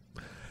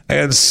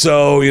 And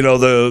so,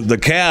 the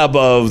cab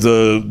of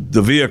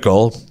the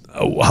vehicle,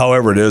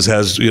 however it is,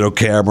 has,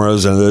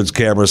 cameras, and there's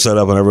cameras set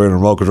up and everything,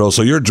 remote control.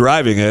 So you're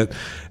driving it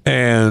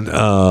and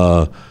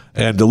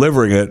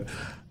delivering it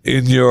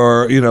in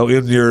your, in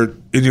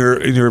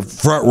your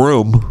front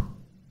room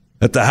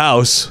at the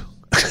house.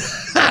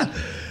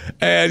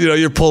 And,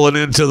 you're pulling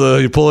into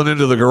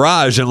the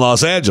garage in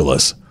Los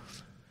Angeles.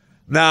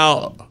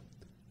 Now,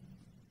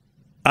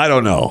 I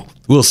don't know.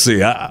 We'll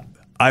see. I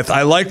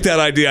like that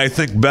idea, I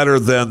think, better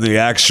than the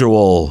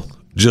actual,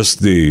 just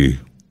the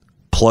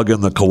plug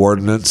in the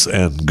coordinates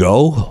and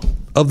go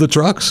of the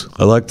trucks.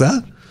 I like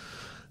that.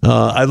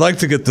 I'd like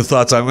to get the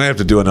thoughts. I might have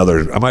to do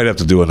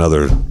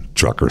another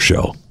trucker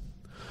show.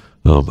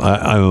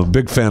 I'm a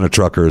big fan of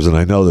truckers, and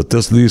I know that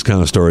these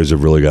kind of stories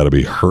have really got to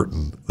be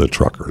hurting the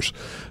truckers,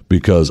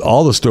 because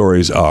all the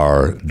stories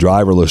are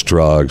driverless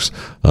trucks,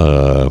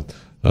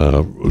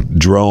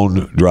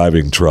 drone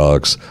driving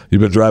trucks.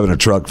 You've been driving a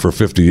truck for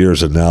 50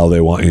 years, and now they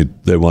want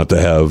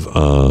to have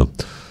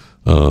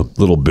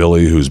little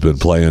Billy, who's been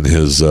playing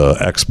his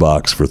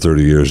Xbox for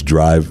 30 years,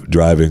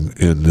 driving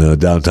in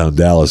downtown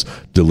Dallas,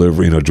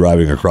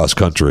 driving across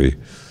country,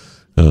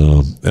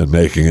 and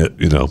making it,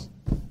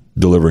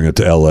 delivering it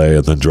to LA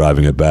and then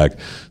driving it back.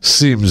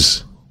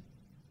 Seems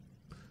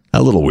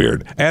a little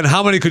weird. And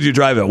how many could you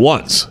drive at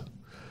once?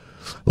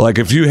 Like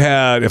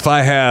if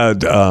I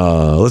had,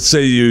 let's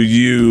say you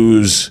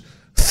use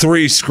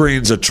 3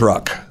 screens a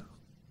truck,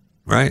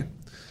 right?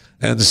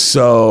 And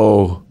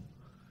so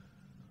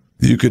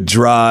you could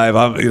drive,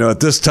 at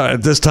this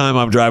time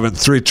I'm driving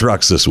 3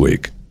 trucks this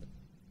week.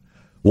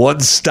 One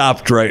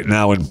stopped right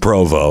now in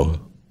Provo,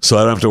 so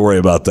I don't have to worry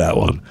about that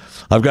one.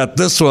 I've got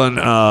this one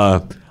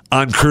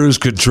on cruise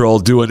control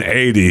doing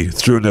 80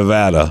 through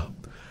Nevada,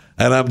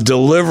 and I'm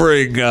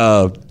delivering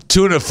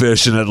tuna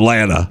fish in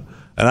Atlanta.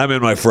 And I'm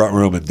in my front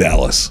room in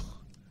Dallas.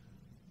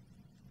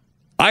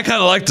 I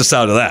kind of like the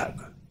sound of that.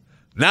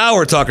 Now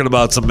we're talking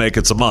about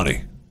making some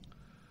money.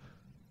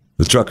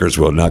 The truckers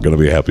were not going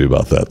to be happy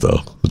about that, though.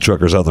 The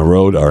truckers on the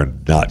road are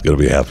not going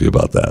to be happy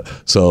about that.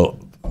 So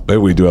maybe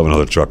we do have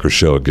another trucker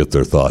show and get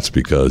their thoughts,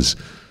 because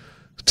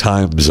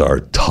times are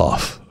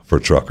tough for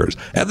truckers.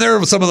 And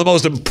they're some of the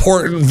most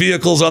important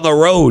vehicles on the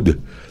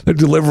road. They're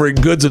delivering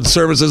goods and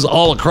services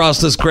all across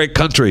this great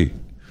country.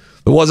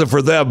 If it wasn't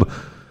for them...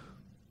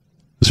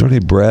 Is there any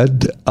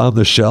bread on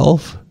the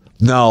shelf?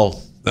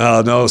 No,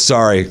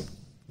 sorry.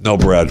 No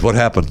bread. What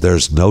happened?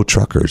 There's no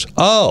truckers.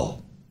 Oh,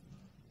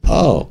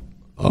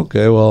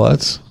 okay. Well,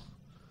 that's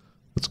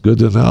good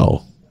to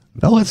know.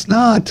 No, it's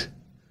not.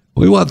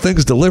 We want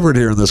things delivered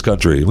here in this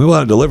country. We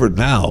want it delivered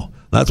now.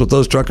 That's what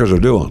those truckers are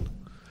doing.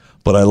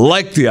 But I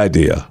like the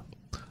idea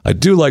I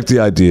do like the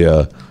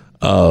idea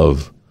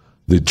of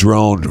the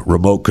drone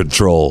remote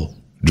control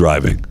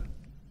driving.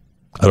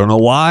 I don't know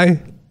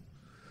why.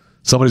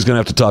 Somebody's going to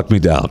have to talk me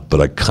down, but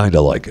I kind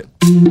of like it.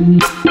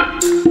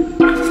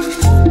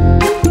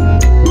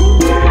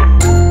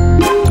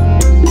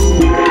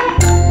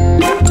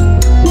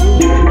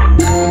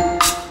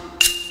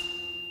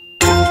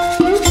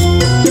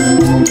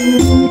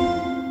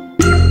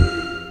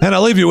 And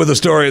I'll leave you with a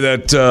story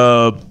that,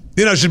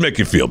 should make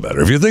you feel better.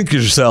 If you think to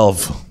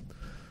yourself,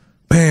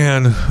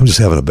 man, I'm just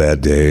having a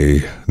bad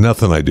day.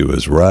 Nothing I do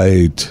is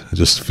right. I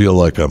just feel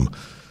like I'm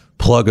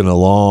plugging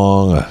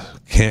along. I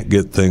can't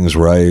get things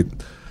right.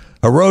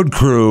 A road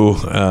crew,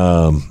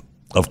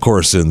 of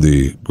course, in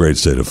the great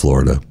state of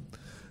Florida,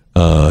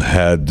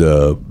 had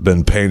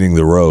been painting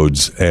the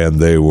roads, and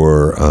they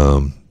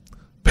were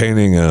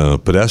painting a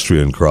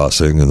pedestrian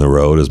crossing in the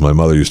road, as my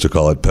mother used to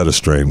call it,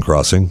 pedestrian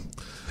crossing.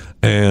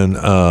 And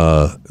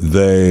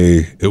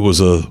it was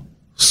a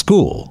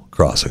school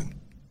crossing.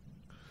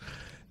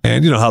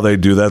 And you know how they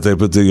do that? They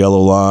put the yellow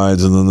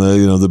lines and then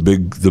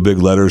the big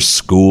letters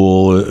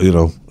school,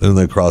 and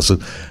they cross it.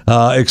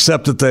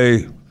 Except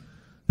that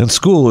and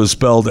school is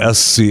spelled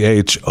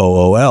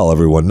SCHOOL.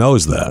 Everyone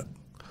knows that.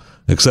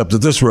 Except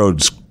that this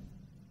road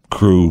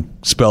crew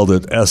spelled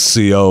it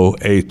SCOHOL.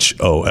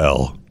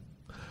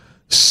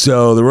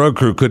 So the road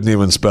crew couldn't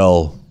even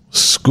spell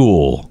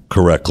school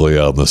correctly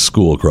on the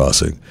school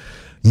crossing.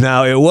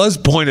 Now, it was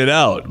pointed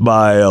out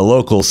by a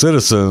local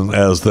citizen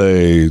as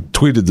they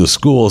tweeted the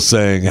school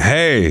saying,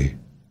 hey,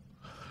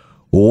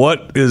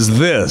 what is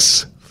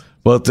this?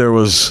 But there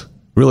was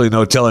really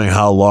no telling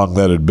how long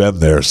that had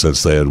been there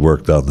since they had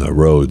worked on the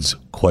roads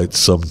quite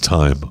some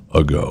time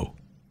ago.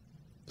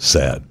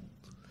 Sad.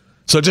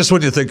 So just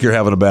when you think you're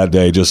having a bad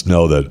day, just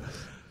know that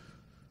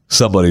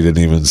somebody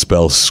didn't even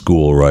spell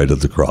school right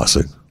at the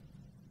crossing.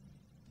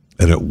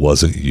 And it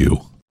wasn't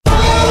you.